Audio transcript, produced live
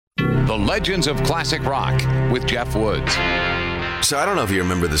The Legends of Classic Rock with Jeff Woods. So I don't know if you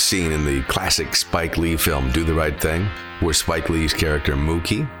remember the scene in the classic Spike Lee film, Do the Right Thing, where Spike Lee's character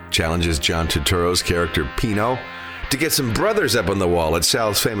Mookie challenges John Turturro's character Pino to get some brothers up on the wall at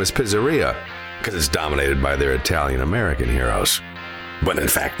Sal's famous pizzeria, because it's dominated by their Italian-American heroes. But in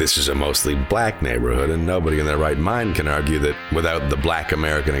fact, this is a mostly black neighborhood, and nobody in their right mind can argue that without the black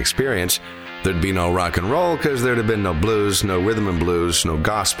American experience, there'd be no rock and roll, because there'd have been no blues, no rhythm and blues, no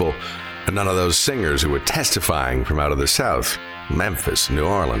gospel, and none of those singers who were testifying from out of the South, Memphis, New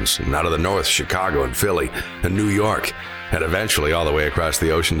Orleans, and out of the North, Chicago and Philly and New York, and eventually all the way across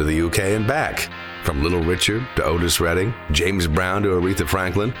the ocean to the UK and back, from Little Richard to Otis Redding, James Brown to Aretha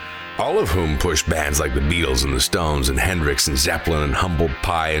Franklin, all of whom pushed bands like the Beatles and the Stones and Hendrix and Zeppelin and Humble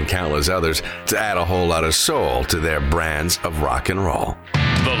Pie and countless others to add a whole lot of soul to their brands of rock and roll.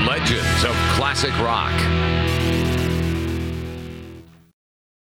 The Legends of Classic Rock.